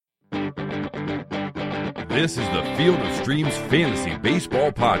This is the Field of Streams Fantasy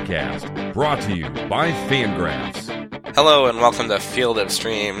Baseball Podcast, brought to you by Fangraphs. Hello and welcome to Field of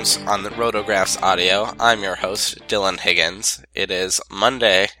Streams on the Rotographs Audio. I'm your host, Dylan Higgins. It is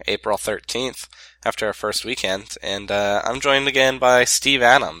Monday, April 13th, after our first weekend, and I'm joined again by Steve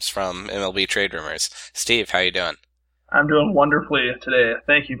Adams from MLB Trade Rumors. Steve, how you doing? I'm doing wonderfully today.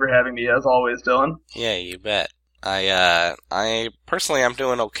 Thank you for having me, as always, Dylan. Yeah, you bet. I personally I'm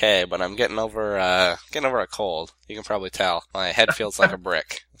doing okay, but I'm getting over a cold. You can probably tell. My head feels like a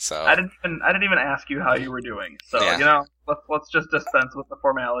brick. So I didn't even ask you how you were doing. So yeah. Let's just dispense with the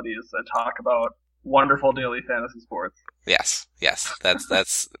formalities and talk about wonderful daily fantasy sports. Yes,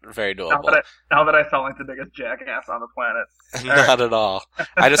 that's very doable. Now that I sound like the biggest jackass on the planet. Not at all.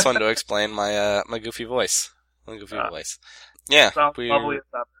 I just wanted to explain my my goofy voice. Yeah, sounds lovely as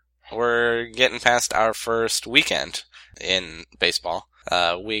ever. We're getting past our first weekend in baseball.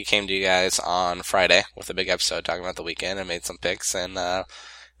 We came to you guys on Friday with a big episode talking about the weekend and made some picks, and it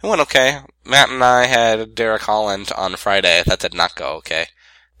went okay. Matt and I had Derek Holland on Friday. That did not go okay.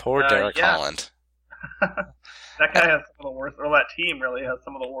 Poor Derek Holland. That guy has some of the worst, or that team really has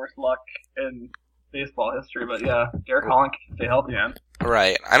some of the worst luck in baseball history, but yeah, Derek Holland can stay healthy, man.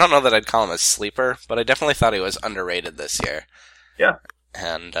 Right. I don't know that I'd call him a sleeper, but I definitely thought he was underrated this year. Yeah.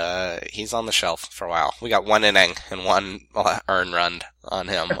 And he's on the shelf for a while. We got one inning and one earned run on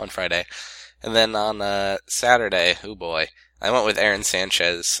him on Friday. And then on Saturday, oh boy, I went with Aaron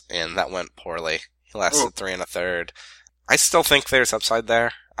Sanchez, and that went poorly. He lasted 3 1/3. I still think there's upside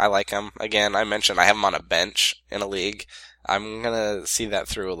there. I like him. Again, I mentioned I have him on a bench in a league. I'm going to see that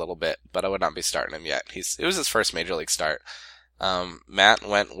through a little bit, but I would not be starting him yet. It was his first major league start. Matt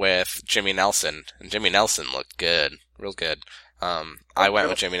went with Jimmy Nelson, and Jimmy Nelson looked good, real good. I went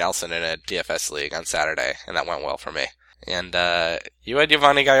with Jimmy Nelson in a DFS league on Saturday, and that went well for me. And you had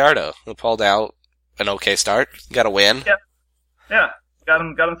Giovanni Gallardo, who pulled out an okay start, got a win. Yeah, got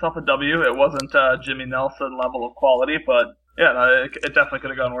himself a W. It wasn't Jimmy Nelson level of quality, but yeah, no, it definitely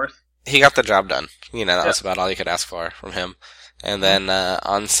could have gone worse. He got the job done. That was about all you could ask for from him. And then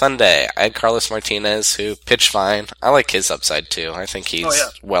on Sunday, I had Carlos Martinez, who pitched fine. I like his upside, too. I think he's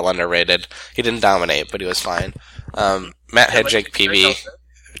well underrated. He didn't dominate, but he was fine. Matt had Jake Peavy.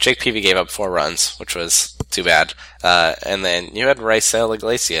 Jake Peavy gave up 4 runs, which was too bad. And then you had Raisel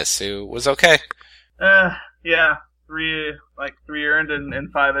Iglesias, who was okay. Yeah, 3 earned in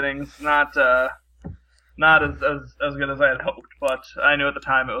 5 innings. Not as good as I had hoped, but I knew at the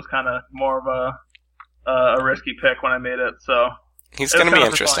time it was kind of more of a risky pick when I made it. So he's going to be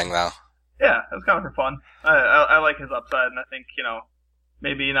interesting, though. Yeah, it was kind of for fun. I like his upside, and I think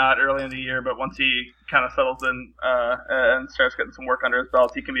maybe not early in the year, but once he kind of settles in and starts getting some work under his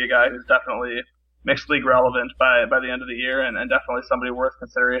belt, he can be a guy who's definitely mixed league relevant by the end of the year, and definitely somebody worth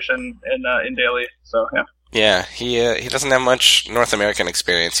consideration in daily. So yeah. Yeah, he doesn't have much North American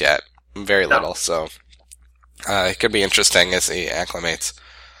experience yet, very little. So it could be interesting as he acclimates.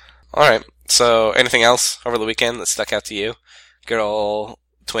 All right. So anything else over the weekend that stuck out to you? Good old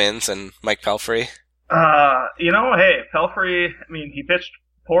Twins and Mike Pelfrey. Hey, Pelfrey, he pitched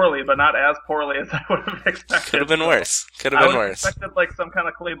poorly, but not as poorly as I would have expected. Could have been worse. I would have expected some kind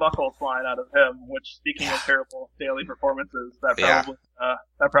of Clay Buchholz line out of him, which, speaking of terrible daily performances, that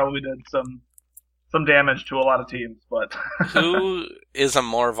probably did some damage to a lot of teams. But who is a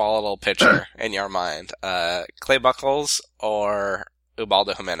more volatile pitcher in your mind? Clay Buchholz or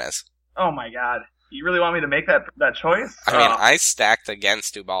Ubaldo Jimenez? Oh my God. You really want me to make that choice? I stacked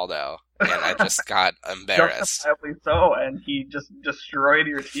against Ubaldo, and I just got embarrassed. Justifiably so, and he just destroyed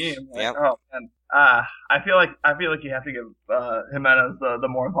your team. Yep. Oh man, I feel like you have to give Jimenez the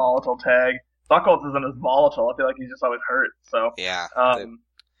more volatile tag. Buchholz isn't as volatile. I feel like he's just always hurt. So yeah.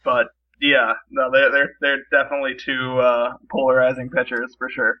 But yeah, no, they're definitely 2 polarizing pitchers for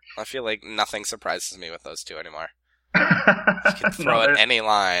sure. I feel like nothing surprises me with those 2 anymore. You could throw at any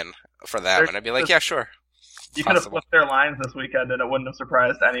line for them, and I'd be like, yeah, sure. You could have flipped their lines this weekend, and it wouldn't have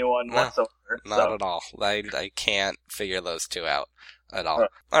surprised anyone whatsoever. Not at all. I can't figure those 2 out at all.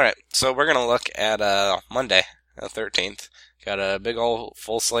 All right, so we're going to look at Monday, the 13th. Got a big old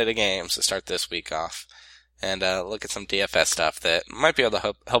full slate of games to start this week off, and look at some DFS stuff that might be able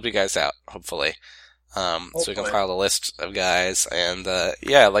to help you guys out, hopefully. So we can file the list of guys, and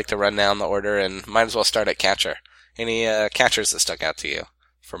I'd like to run down the order, and might as well start at catcher. Any catchers that stuck out to you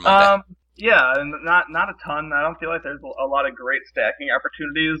for Monday? Yeah, and not a ton. I don't feel like there's a lot of great stacking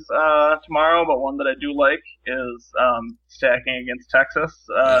opportunities tomorrow, but one that I do like is stacking against Texas.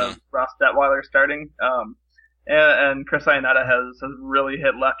 Ross Detweiler starting, and Chris Iannetta has really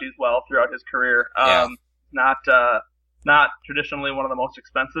hit lefties well throughout his career. Not not traditionally one of the most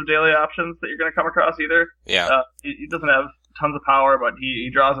expensive daily options that you're going to come across either. Yeah. He doesn't have tons of power, but he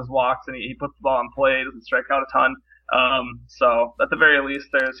draws his walks and he puts the ball in play. He doesn't strike out a ton. So at the very least,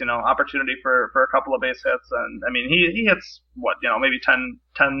 there's, opportunity for a couple of base hits. And I mean, he hits maybe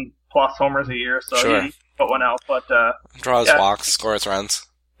 10 plus homers a year. So sure. He put one out, but, draws walks, scores runs.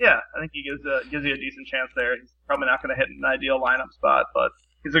 Yeah, I think he gives you a decent chance there. He's probably not going to hit an ideal lineup spot, but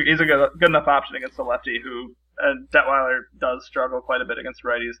he's a good enough option against a lefty who, Detweiler does struggle quite a bit against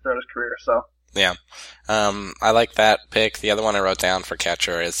righties throughout his career, so. Yeah. I like that pick. The other one I wrote down for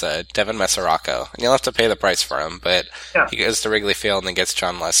catcher is Devin Mesoraco. And you'll have to pay the price for him, but he goes to Wrigley Field and gets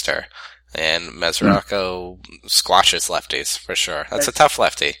John Lester. And Mesoraco squashes lefties, for sure. That's a tough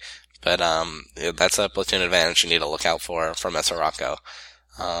lefty, but that's a platoon advantage you need to look out for Mesoraco.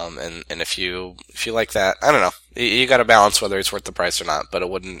 And if you like that, I don't know. You got to balance whether it's worth the price or not, but it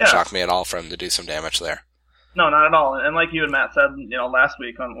wouldn't shock me at all for him to do some damage there. No, not at all. And like you and Matt said, last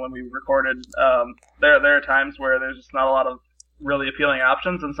week when we recorded, there are times where there's just not a lot of really appealing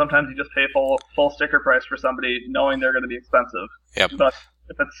options, and sometimes you just pay full sticker price for somebody knowing they're going to be expensive. Yep. But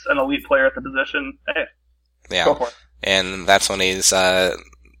if it's an elite player at the position, hey, go for it. And that's when he's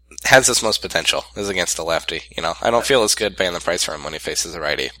has his most potential, is against a lefty. I don't feel as good paying the price for him when he faces a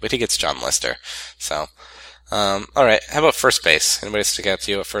righty, but he gets John Lester. So, all right. How about first base? Anybody stick out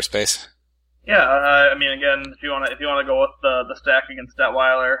to you at first base? Yeah, I mean, again, if you want to go with the stack against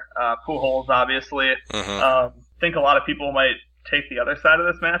Detweiler, Pujols, obviously. Mm-hmm. Think a lot of people might take the other side of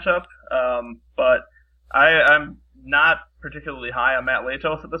this matchup, but I'm not particularly high on Matt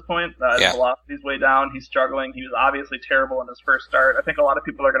Latos at this point. His velocity's way down. He's struggling. He was obviously terrible in his first start. I think a lot of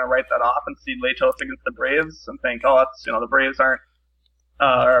people are going to write that off and see Latos against the Braves and think, that's the Braves are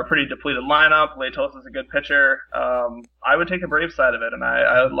a pretty depleted lineup. Latos is a good pitcher. I would take the Braves side of it, and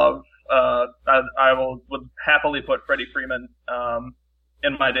I would love. I would happily put Freddie Freeman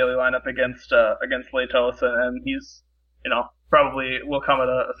in my daily lineup against Latos, and he's probably will come at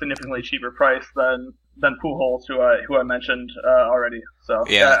a significantly cheaper price than Pujols, who I mentioned already. So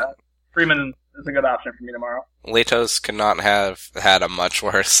Freeman is a good option for me tomorrow. Latos could not have had a much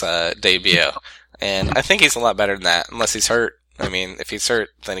worse debut, and I think he's a lot better than that, unless he's hurt. I mean, if he's hurt,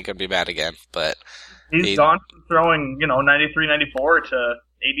 then he could be bad again. But he's gone from throwing 93, 94 to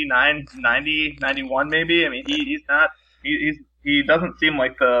 89, 90, 91 maybe. I mean, he doesn't seem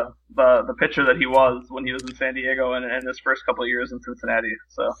like the pitcher that he was when he was in San Diego and his first couple of years in Cincinnati.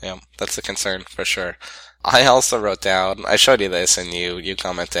 So yeah, that's a concern for sure. I also wrote down, I showed you this and you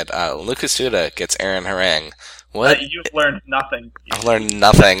commented, Lucas Duda gets Aaron Harang. What? You've learned nothing. I've learned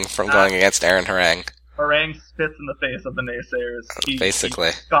nothing from going against Aaron Harang. Harang spits in the face of the naysayers. Basically.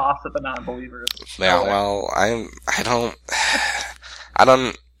 He scoffs at the non-believers. Yeah, well, I don't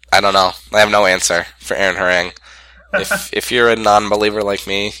know. I have no answer for Aaron Harang. If you're a non-believer like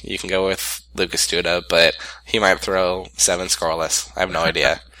me, you can go with Lucas Duda, but he might throw 7 scoreless. I have no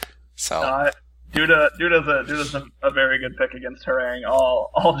idea. So Duda's a very good pick against Harang.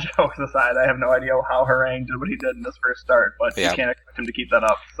 All jokes aside, I have no idea how Harang did what he did in his first start, but you can't expect him to keep that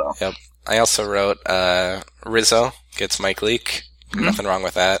up. So yep. I also wrote Rizzo gets Mike Leake. Nothing wrong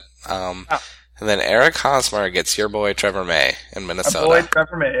with that. And then Eric Hosmer gets your boy Trevor May in Minnesota. Boy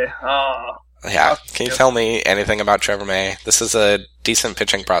Trevor May. Yeah. Can you tell me anything about Trevor May? This is a decent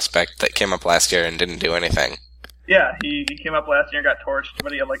pitching prospect that came up last year and didn't do anything. Yeah, he came up last year and got torched,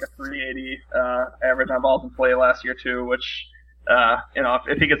 but he had like a 380 average on balls in play last year too, which,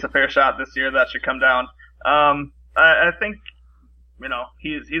 if he gets a fair shot this year, that should come down. I think,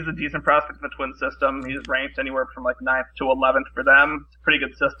 he's a decent prospect in the Twins system. He's ranked anywhere from like 9th to 11th for them. It's a pretty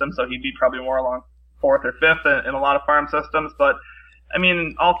good system, so he'd be probably more along 4th or 5th in a lot of farm systems. But, I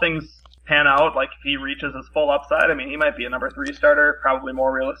mean, all things pan out. Like, if he reaches his full upside, I mean, he might be a number 3 starter, probably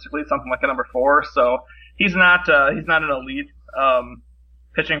more realistically, something like a number 4. So he's not an elite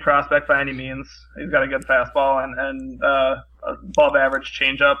pitching prospect by any means. He's got a good fastball and above average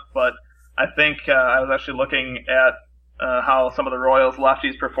changeup, but I think I was actually looking at how some of the Royals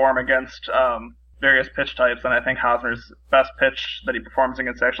lefties perform against various pitch types, and I think Hosmer's best pitch that he performs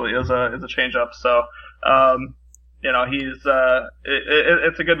against actually is a changeup. So,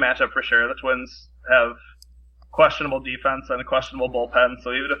 it's a good matchup for sure. The Twins have questionable defense and a questionable bullpen,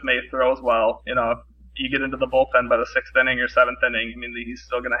 so even if May throws well, if you get into the bullpen by the 6th inning or 7th inning, I mean, he's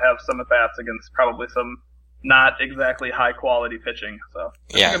still going to have some at-bats against probably some not exactly high-quality pitching. So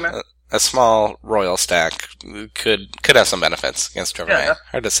yeah, a small Royal stack could have some benefits against Trevor May.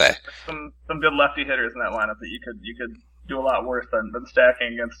 Hard to say. Some good lefty hitters in that lineup that you could do a lot worse than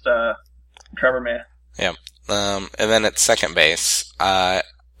stacking against Trevor May. Yeah. And then at second base,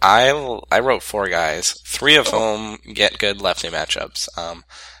 I wrote 4 guys. 3 of whom get good lefty matchups.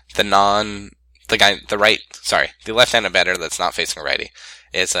 The left-handed batter that's not facing a righty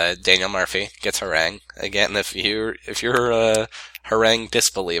is Daniel Murphy. Gets Harang. Again, if you're a Harang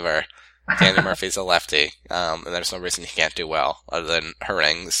disbeliever, Daniel Murphy's a lefty, and there's no reason he can't do well other than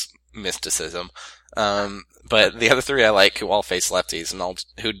Harang's mysticism. But the other 3 I like who all face lefties and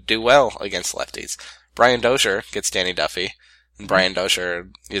who do well against lefties. Brian Dozier gets Danny Duffy, and Brian Dozier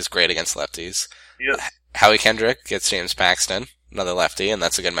is great against lefties. Yes. Howie Kendrick gets James Paxton, another lefty, and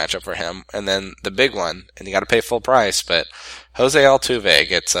that's a good matchup for him. And then the big one, and you gotta pay full price, but Jose Altuve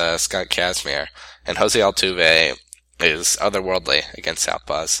gets Scott Kazmir, and Jose Altuve is otherworldly against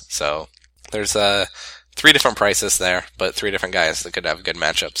Southpaws. So there's 3 different prices there, but 3 different guys that could have good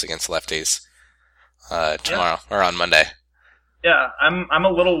matchups against lefties tomorrow or on Monday. Yeah, I'm a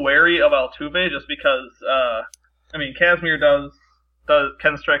little wary of Altuve just because Kazmir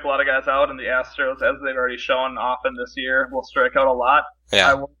can strike a lot of guys out, and the Astros, as they've already shown often this year, will strike out a lot. Yeah.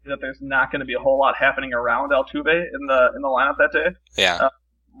 I worry that there's not going to be a whole lot happening around Altuve in the lineup that day. Yeah. A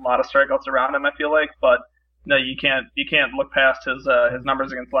lot of strikeouts around him, I feel like, but no, you can't look past his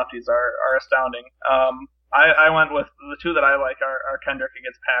numbers against lefties are astounding. I went with the 2 that I like are Kendrick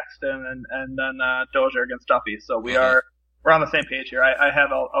against Paxton and then Dozier against Duffy. So we're on the same page here. I have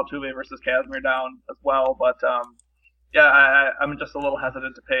Altuve versus Kazmir down as well, but I'm just a little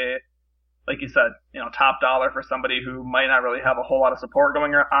hesitant to pay, like you said, top dollar for somebody who might not really have a whole lot of support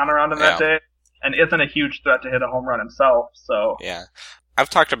going on around him that day, and isn't a huge threat to hit a home run himself. So yeah. I've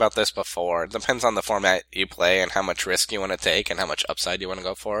talked about this before. It depends on the format you play and how much risk you want to take and how much upside you want to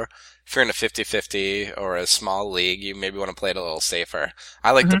go for. If you're in a 50-50 or a small league, you maybe want to play it a little safer.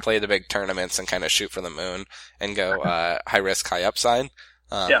 I like to play the big tournaments and kind of shoot for the moon and go high risk, high upside.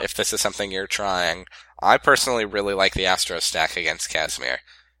 If this is something you're trying. I personally really like the Astros stack against Kazmir.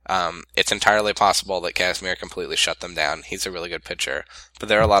 It's entirely possible that Kazmir completely shut them down. He's a really good pitcher. But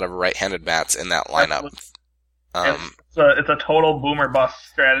there are a lot of right-handed bats in that lineup. It's a total boomer bust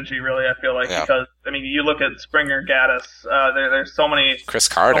strategy, really. I feel like because you look at Springer, Gaddis. There's so many. Chris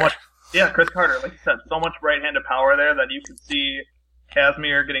Carter. Chris Carter. Like you said, so much right-handed power there that you could see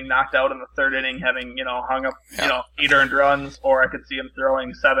Kazmir getting knocked out in the 3rd inning, having hung up 8 earned runs, or I could see him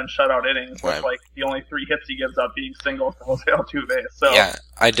throwing 7 shutout innings with like the only 3 hits he gives up being singles to Jose Altuve. So yeah,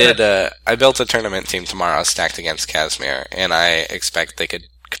 I did. I built a tournament team tomorrow stacked against Kazmir, and I expect they could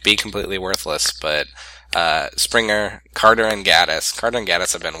be completely worthless, but. Springer, Carter, and Gaddis. Carter and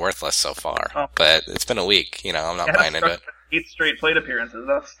Gaddis have been worthless so far, but it's been a week. I'm not buying into it. 8 straight plate appearances.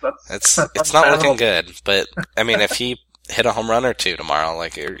 It's not looking good. But if he hit a home run or 2 tomorrow,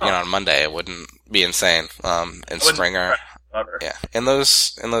 on Monday, it wouldn't be insane. And Springer, in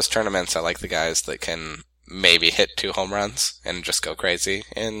those tournaments, I like the guys that can maybe hit 2 home runs and just go crazy,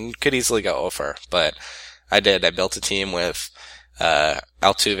 and could easily go over. But I built a team with.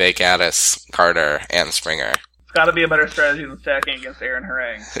 Altuve, Gaddis, Carter, and Springer. It's got to be a better strategy than stacking against Aaron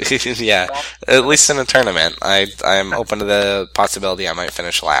Harang. Yeah, at least in a tournament. I'm open to the possibility I might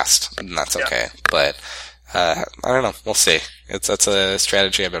finish last, and that's okay. But I don't know. We'll see. That's a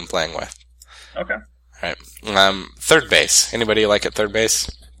strategy I've been playing with. Okay. All right. Third base. Anybody like at third base?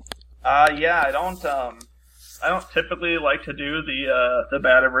 Yeah, I don't typically like to do the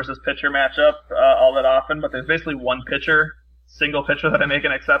batter versus pitcher matchup all that often, but there's basically one single pitcher that I make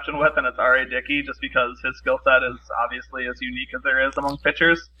an exception with, and it's R.A. Dickey, just because his skill set is obviously as unique as there is among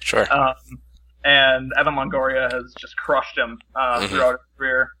pitchers. Sure. And Evan Longoria has just crushed him throughout his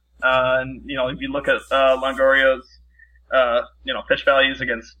career. And if you look at Longoria's pitch values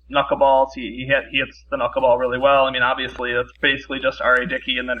against knuckleballs, he hits the knuckleball really well. Obviously it's basically just R.A.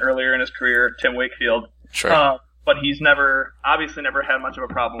 Dickey, and then earlier in his career, Tim Wakefield. Sure. But he's never had much of a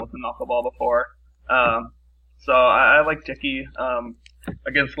problem with the knuckleball before. So I like Dickey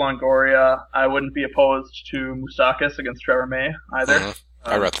against Longoria. I wouldn't be opposed to Moustakas against Trevor May either. Mm-hmm.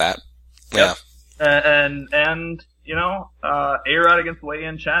 I wrote that. Yeah. And A-Rod against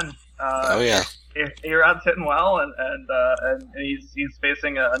Wei-Yin Chen. A-Rod's hitting well, and he's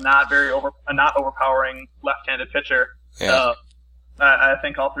facing a not overpowering left-handed pitcher. Yeah. I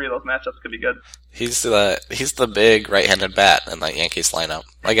think all 3 of those matchups could be good. He's the big right-handed bat in that Yankees lineup.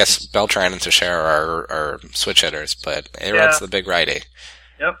 I guess Beltran and Teixeira are switch hitters, but A-Rod's the big righty.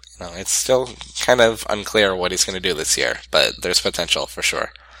 Yep. It's still kind of unclear what he's going to do this year, but there's potential for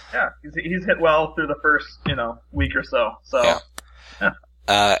sure. Yeah, he's hit well through the first week or so. So. Yeah.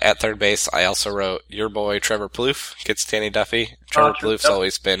 At third base, I also wrote your boy Trevor Plouffe gets Danny Duffy. Trevor Plouffe's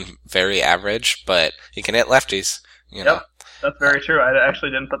always been very average, but he can hit lefties. Yep. That's very true. I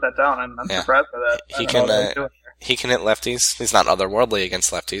actually didn't put that down. I'm surprised by that. he can hit lefties. He's not otherworldly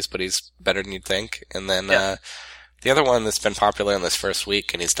against lefties, but he's better than you'd think. And then the other one that's been popular in this first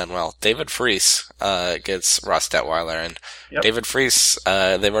week, and he's done well, David Freese gets Ross Detweiler. And David Freese,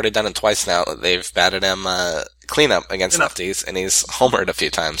 they've already done it twice now. They've batted him cleanup against lefties, and he's homered a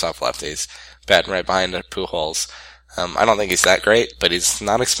few times off lefties, batting right behind Pujols. I don't think he's that great, but he's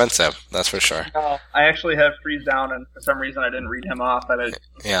not expensive, that's for sure. No, I actually have Freeze down, and for some reason I didn't read him off. I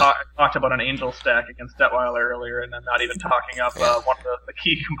talked about an Angel stack against Detweiler earlier, and I'm not even talking up one of the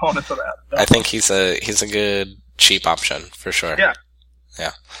key components of that. So. I think he's a good cheap option, for sure. Yeah.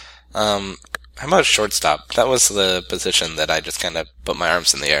 How about shortstop? That was the position that I just kind of put my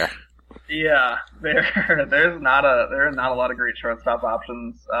arms in the air. Yeah, there are not a lot of great shortstop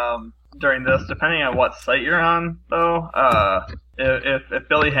options during this, depending on what site you're on, though. If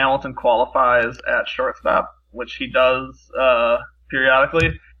Billy Hamilton qualifies at shortstop, which he does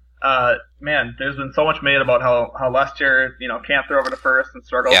periodically, man, there's been so much made about how Lester, can't throw over to first and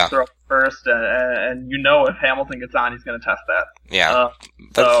struggles to throw over to first, and if Hamilton gets on, he's going to test that. Yeah,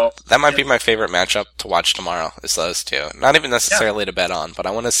 that might be my favorite matchup to watch tomorrow, is those two. Not even necessarily to bet on, but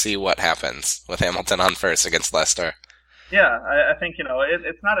I want to see what happens with Hamilton on first against Lester. Yeah, I think,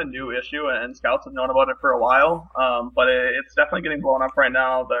 it's not a new issue, and scouts have known about it for a while, but it's definitely getting blown up right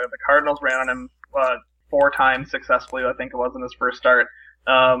now. The Cardinals ran on him 4 times successfully, I think it was, in his first start.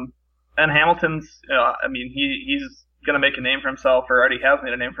 And Hamilton's, he's going to make a name for himself, or already has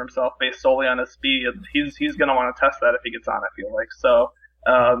made a name for himself, based solely on his speed. He's going to want to test that if he gets on, I feel like. So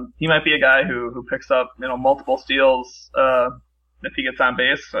he might be a guy who picks up multiple steals if he gets on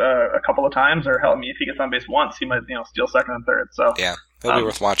base a couple of times, or if he gets on base once, he might steal second and third. So yeah, it'll be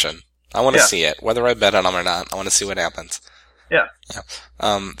worth watching. I want to see it, whether I bet on him or not. I want to see what happens. Yeah.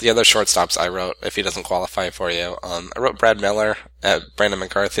 The other shortstops I wrote, if he doesn't qualify for you, I wrote Brad Miller at Brandon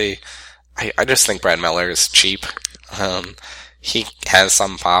McCarthy. I just think Brad Miller is cheap. He has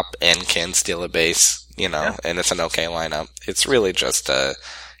some pop and can steal a base, and it's an okay lineup. It's really just a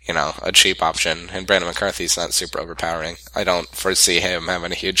cheap option, and Brandon McCarthy's not super overpowering. I don't foresee him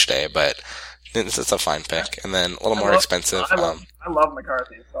having a huge day, but it's a fine pick. And then a little more expensive. I love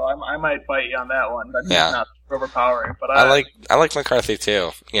McCarthy, so I might fight you on that one, but he's not super overpowering. But I like McCarthy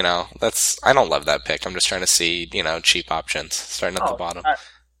too. I don't love that pick. I'm just trying to see, cheap options starting at the bottom.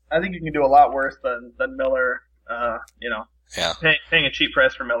 I think you can do a lot worse than Miller, paying a cheap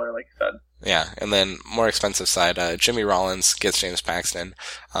price for Miller, like you said. Yeah, and then more expensive side, Jimmy Rollins gets James Paxton.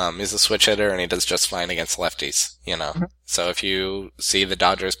 He's a switch hitter, and he does just fine against lefties, Mm-hmm. So if you see the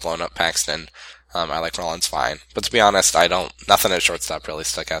Dodgers blowing up Paxton, I like Rollins fine. But to be honest, nothing at shortstop really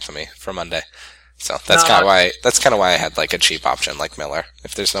stuck out to me for Monday. So that's kind of why I had like a cheap option like Miller.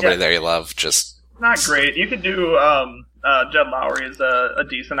 If there's nobody there you love, just... Not great. You could do, Jed Lowry is a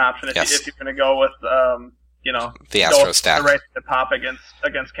decent option if you're going to go with, the Astro stack. The right to pop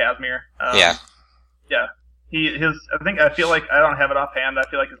against Kazmir. Yeah. I feel like, I don't have it offhand, I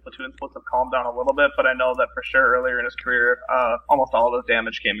feel like his platoon splits have calmed down a little bit, but I know that for sure earlier in his career, almost all of his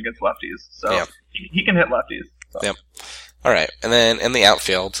damage came against lefties. So he can hit lefties. So. Yep. Alright, and then in the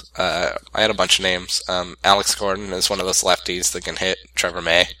outfield, I had a bunch of names. Alex Gordon is one of those lefties that can hit Trevor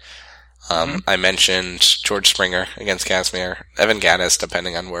May. I mentioned George Springer against Kazmir. Evan Gattis,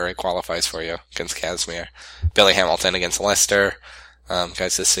 depending on where he qualifies for you, against Kazmir. Billy Hamilton against Lester.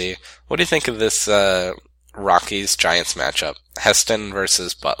 Guys to see. What do you think of this Rockies-Giants matchup? Heston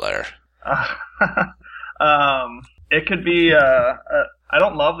versus Butler. It could be... I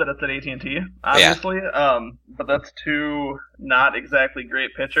don't love that it's at AT&T, obviously, but that's 2 not exactly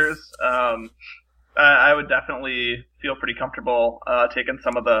great pitchers. I would definitely feel pretty comfortable taking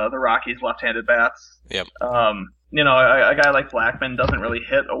some of the Rockies' left-handed bats. Yep. A guy like Blackman doesn't really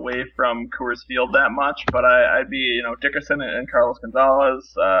hit away from Coors Field that much, but I'd be, Dickerson and Carlos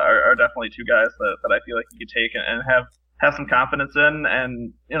Gonzalez are definitely 2 guys that I feel like you could take and have some confidence in,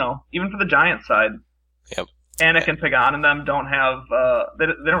 and even for the Giants side. Yep. Anik and Pagan and them don't have they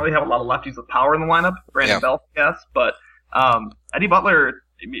don't really have a lot of lefties with power in the lineup. Brandon Belt, yes, but Eddie Butler.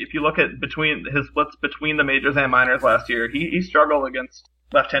 If you look at his splits between the majors and minors last year, he struggled against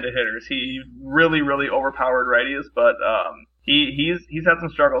left-handed hitters. He really, really overpowered righties, but he's had some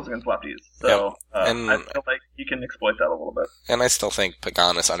struggles against lefties. So I feel like you can exploit that a little bit. And I still think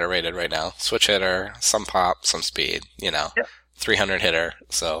Pagan is underrated right now. Switch hitter, some pop, some speed. 300 hitter.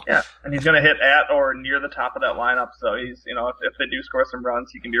 So and he's going to hit at or near the top of that lineup. So he's if they do score some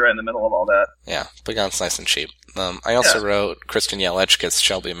runs, he can be right in the middle of all that. Yeah, Pagan's nice and cheap. I also wrote Christian Yelich gets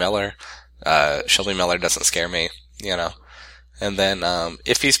Shelby Miller. Shelby Miller doesn't scare me, And then,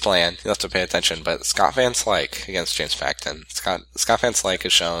 if he's playing, you'll have to pay attention, but Scott Van Slyke against James Paxton. Scott Van Slyke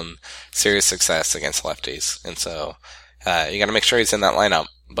has shown serious success against lefties, and so, you gotta make sure he's in that lineup,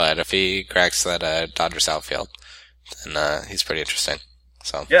 but if he cracks that, Dodgers outfield, then, he's pretty interesting.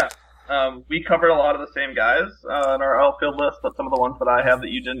 So. Yeah. We covered a lot of the same guys, on our outfield list, but some of the ones that I have that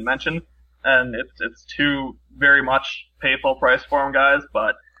you didn't mention, and it's two very much pay full price for him guys,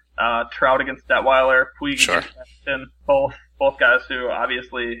 but, Trout against Detweiler, Puig against Paxton, both guys who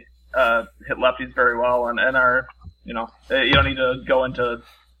obviously hit lefties very well and are, you don't need to go into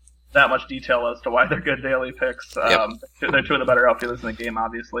that much detail as to why they're good daily picks. They're two of the better outfielders in the game,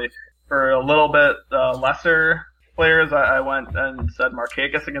 obviously. For a little bit lesser players, I went and said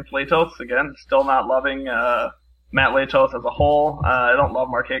Markakis against Latos. Again, still not loving Matt Latos as a whole. I don't love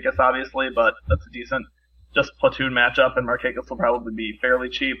Markakis, obviously, but that's a decent just platoon matchup, and Markakis will probably be fairly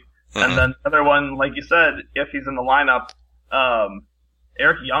cheap. Mm-hmm. And then the other one, like you said, if he's in the lineup,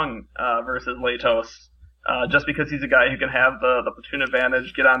 Eric Young versus Latos, just because he's a guy who can have the platoon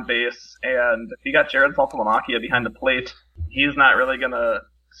advantage, get on base, and if you got Jared Saltalamacchia behind the plate, he's not really going to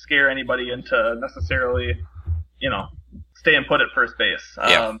scare anybody into necessarily, staying put at first base.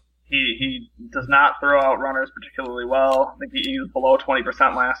 He does not throw out runners particularly well. I think he was below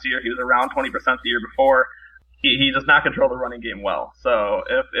 20% last year. He was around 20% the year before. He does not control the running game well. So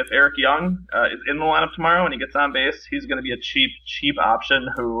if Eric Young is in the lineup tomorrow and he gets on base, he's going to be a cheap option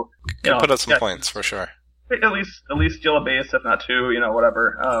who can put up some points for sure. At least steal a base, if not two,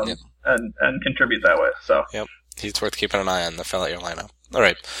 whatever, and contribute that way. So he's worth keeping an eye on to fill out your lineup. All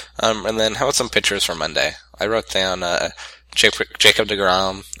right, and then how about some pitchers for Monday? I wrote down Jacob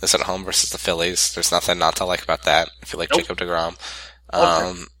deGrom is at home versus the Phillies. There's nothing not to like about that if you like Jacob deGrom.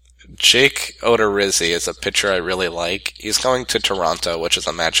 Jake Odorizzi is a pitcher I really like. He's going to Toronto, which is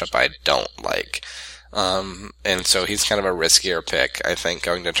a matchup I don't like. And so he's kind of a riskier pick. I think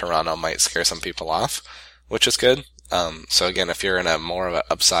going to Toronto might scare some people off, which is good. So again, if you're in a more of an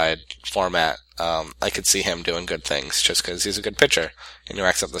upside format, I could see him doing good things just because he's a good pitcher and he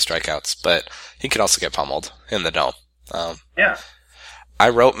racks up the strikeouts, but he could also get pummeled in the dome. I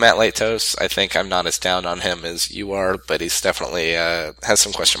wrote Matt Latos. I think I'm not as down on him as you are, but he's definitely has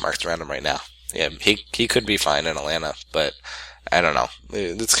some question marks around him right now. Yeah, he could be fine in Atlanta, but I don't know.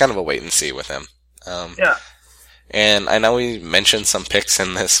 It's kind of a wait and see with him. And I know we mentioned some picks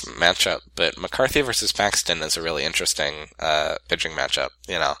in this matchup, but McCarthy versus Paxton is a really interesting pitching matchup.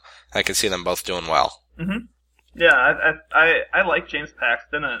 I could see them both doing well. Mm-hmm. Yeah, I like James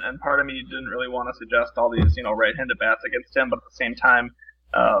Paxton, and part of me didn't really want to suggest all these right-handed bats against him, but at the same time,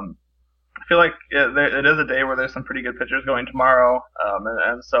 I feel like it is a day where there's some pretty good pitchers going tomorrow,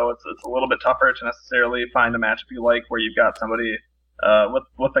 and so it's a little bit tougher to necessarily find a matchup you like where you've got somebody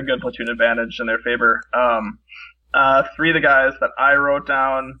with a good platoon advantage in their favor. Three of the guys that I wrote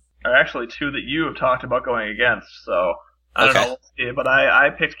down are actually two that you have talked about going against, so I don't know, we'll see, but I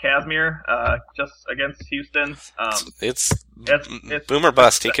picked Kazmir just against Houston. It's boom or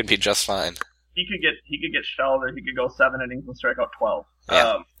bust. He could be just fine. He could get shelled, or he could go 7 innings and strike out 12.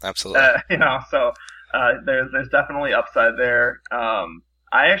 Yeah, absolutely. So there's definitely upside there. I'm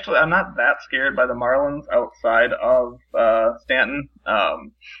not that scared by the Marlins outside of Stanton.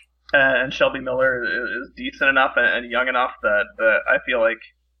 And Shelby Miller is decent enough and young enough that I feel like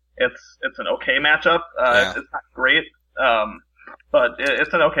it's an okay matchup. It's not great, but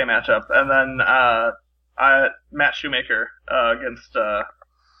it's an okay matchup. And then Matt Shoemaker against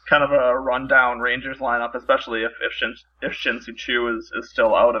kind of a rundown Rangers lineup, especially if Shin-Soo Choo is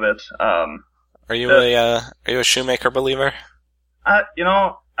still out of it. Are you a Shoemaker believer? I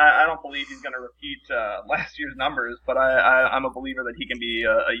don't believe he's going to repeat last year's numbers, but I'm a believer that he can be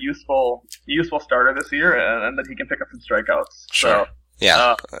a useful starter this year, and that he can pick up some strikeouts. Sure.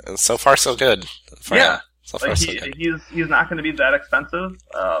 So, so far so good. So far so good. He's not going to be that expensive,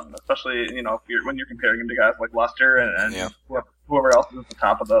 especially when you're comparing him to guys like Lester and whoever else is at the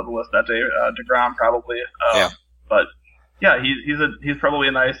top of the list that day. DeGrom probably. But yeah, he's probably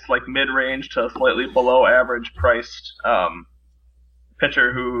a nice mid-range to slightly below average priced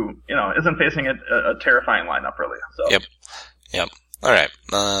pitcher who isn't facing a terrifying lineup really. So. Yep. All right.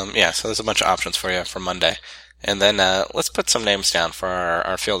 So there's a bunch of options for you for Monday, and then let's put some names down for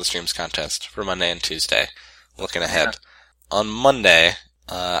our Field of Streams contest for Monday and Tuesday. Looking ahead, on Monday,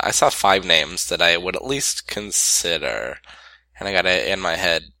 I saw 5 names that I would at least consider, and I gotta in my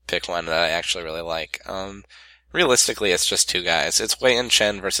head pick one that I actually really like. Realistically, it's just 2 guys. It's Wei and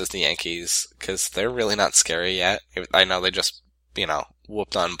Chen versus the Yankees because they're really not scary yet. I know they just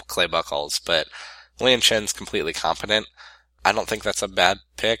whooped on Clay Buchholz, but Wei and Chen's completely competent. I don't think that's a bad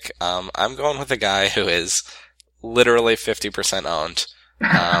pick. I'm going with a guy who is literally 50% owned.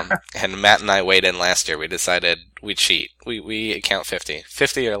 And Matt and I weighed in last year. We decided we'd cheat. We count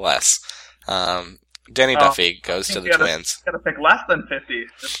 50 or less. Danny Duffy goes to the Twins. Got to pick less than 50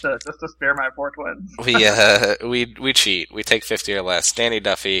 just to spare my poor Twins. We cheat. We take 50 or less. Danny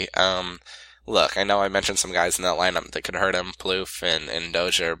Duffy. Look, I know I mentioned some guys in that lineup that could hurt him, Plouffe and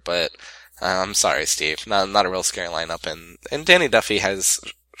Dozier, but I'm sorry, Steve. Not a real scary lineup. And Danny Duffy has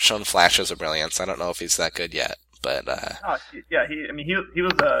shown flashes of brilliance. I don't know if he's that good yet. But he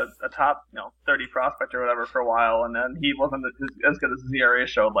was a top 30 prospect or whatever for a while, and then he wasn't as good as his ERA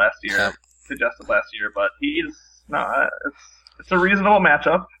showed last year, suggested last year. But it's a reasonable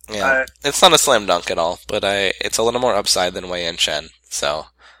matchup. Yeah, it's not a slam dunk at all, but it's a little more upside than Wei and Chen, so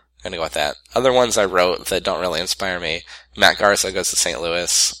I'm gonna go with that. Other ones I wrote that don't really inspire me. Matt Garza goes to St.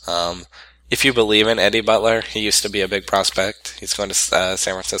 Louis. If you believe in Eddie Butler, he used to be a big prospect. He's going to San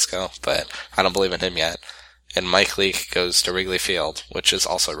Francisco, but I don't believe in him yet. And Mike Leake goes to Wrigley Field, which is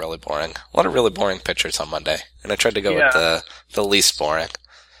also really boring. A lot of really boring pitchers on Monday. And I tried to go with the least boring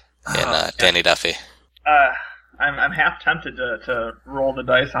in Danny Duffy. I'm half tempted to roll the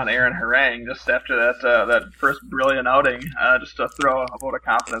dice on Aaron Harang just after that first brilliant outing, just to throw a vote of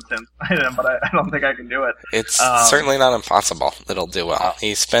confidence in him, but I don't think I can do it. It's certainly not impossible that he'll do well.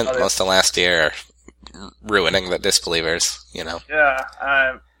 He spent most of last year ruining the disbelievers, Yeah,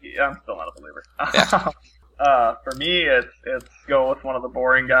 I'm still not a believer. Yeah. For me, it's go with one of the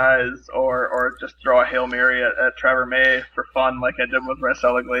boring guys, or just throw a Hail Mary at Trevor May for fun, like I did with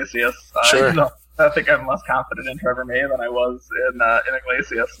Raisel Iglesias. Sure. I think I'm less confident in Trevor May than I was in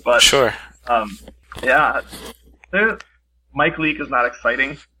Iglesias. But sure. Mike Leake is not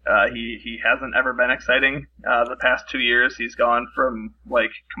exciting. He hasn't ever been exciting. The past 2 years, he's gone from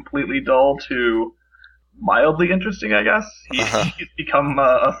completely dull to mildly interesting, I guess. He's become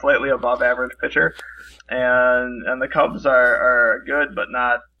a slightly above average pitcher. And the Cubs are good, but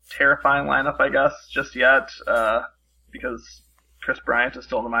not terrifying lineup, I guess, just yet, because Chris Bryant is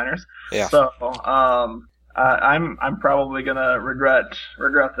still in the minors. Yeah. So, I'm probably gonna regret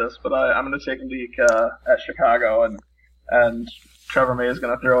this, but I'm gonna take a leak at Chicago, and Trevor May is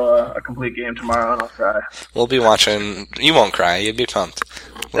gonna throw a complete game tomorrow, and I'll cry. We'll be watching. You won't cry. You'd be pumped.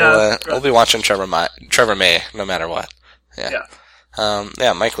 We'll be watching Trevor May no matter what. Yeah.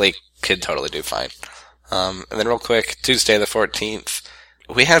 Mike Leake could totally do fine. And then real quick, Tuesday the 14th,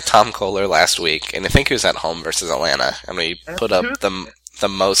 we had Tom Kohler last week, and I think he was at home versus Atlanta, and we put up the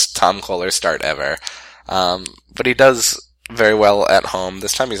most Tom Kohler start ever. But he does very well at home.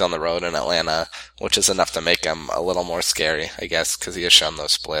 This time he's on the road in Atlanta, which is enough to make him a little more scary, I guess, because he has shown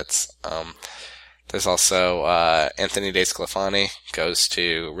those splits. There's also Anthony DeSclafani goes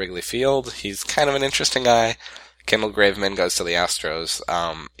to Wrigley Field. He's kind of an interesting guy. Kendall Graveman goes to the Astros.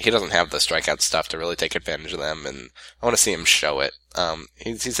 He doesn't have the strikeout stuff to really take advantage of them, and I want to see him show it.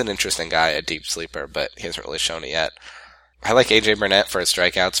 He's an interesting guy, a deep sleeper, but he hasn't really shown it yet. I like AJ Burnett for his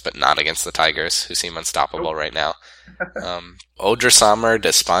strikeouts, but not against the Tigers, who seem unstoppable right now. Odrisamer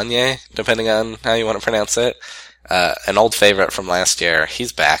Despaigne, depending on how you want to pronounce it. An old favorite from last year.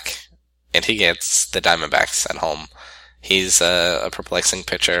 He's back, and he gets the Diamondbacks at home. He's a perplexing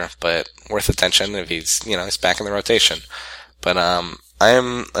pitcher, but worth attention if he's back in the rotation. But I'm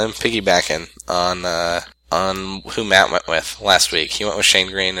piggybacking on who Matt went with last week. He went with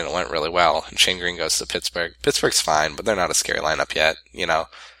Shane Green, and it went really well. And Shane Green goes to Pittsburgh. Pittsburgh's fine, but they're not a scary lineup yet,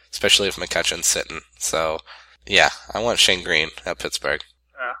 especially if McCutchen's sitting. So, yeah, I want Shane Green at Pittsburgh.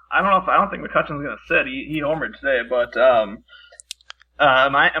 I don't think McCutchen's going to sit. He homered today, but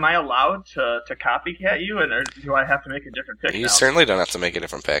am I allowed to copycat you, or do I have to make a different pick? You certainly don't have to make a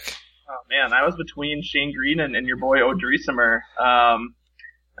different pick. Oh man, I was between Shane Green and your boy Odrisamer.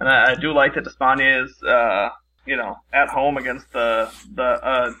 And I do like that Despaigne is at home against the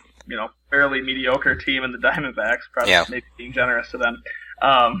fairly mediocre team in the Diamondbacks. Probably maybe being generous to them.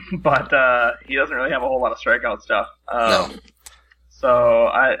 But he doesn't really have a whole lot of strikeout stuff. No. So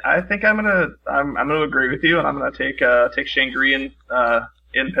I think I'm gonna agree with you, and I'm gonna take Shane Green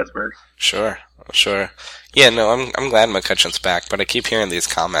in Pittsburgh. Sure. Yeah, no, I'm glad McCutchen's back, but I keep hearing these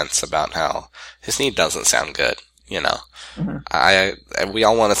comments about how his knee doesn't sound good. Mm-hmm. We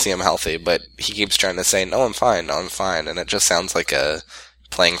all want to see him healthy, but he keeps trying to say, "No, I'm fine," and it just sounds like a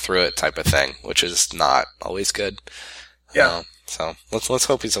playing through it type of thing, which is not always good. Yeah. So let's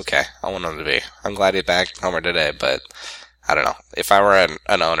hope he's okay. I want him to be. I'm glad he's back homer today, but I don't know. If I were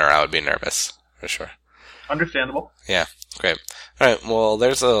an owner, I would be nervous, for sure. Understandable. Yeah, great. All right, well,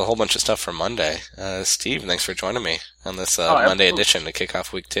 there's a whole bunch of stuff for Monday. Steve, thanks for joining me on this Monday edition to kick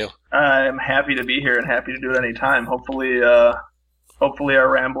off week 2. I'm happy to be here and happy to do it any time. Hopefully hopefully our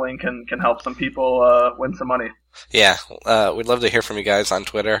rambling can help some people win some money. Yeah, we'd love to hear from you guys on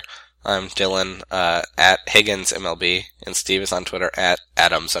Twitter. I'm Dylan at Higgins MLB, and Steve is on Twitter at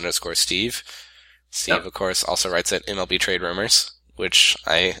Adams_Steve. Steve, of course, also writes at MLB Trade Rumors, which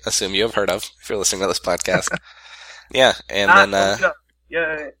I assume you have heard of if you're listening to this podcast. Yeah, and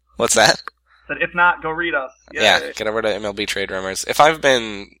Yay. What's that? But if not, go read us. Yay. Yeah, get over to MLB Trade Rumors. If I've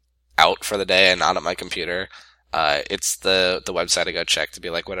been out for the day and not at my computer, it's the website I go check to be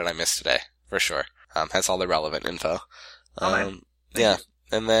like, what did I miss today? For sure. Has all the relevant info. Yeah.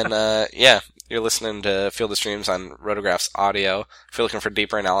 And then, you're listening to Field of Streams on Rotograph's audio. If you're looking for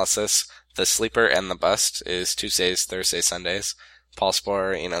deeper analysis, The Sleeper and The Bust is Tuesdays, Thursdays, Sundays. Paul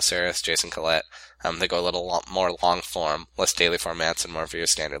Sporer, Eno Saris, Jason Collette. They go a little more long form, less daily formats, and more for your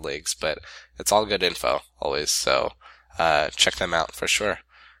standard leagues, but it's all good info, always, so check them out for sure.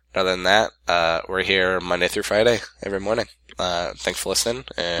 Other than that, we're here Monday through Friday, every morning. Thanks for listening,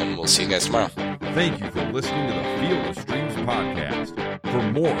 and we'll see you guys tomorrow. Thank you for listening to the Field of Streams podcast. For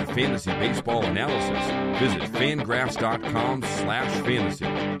more fantasy baseball analysis, visit fangraphs.com/fantasy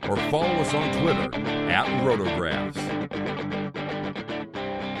or follow us on Twitter @Rotographs.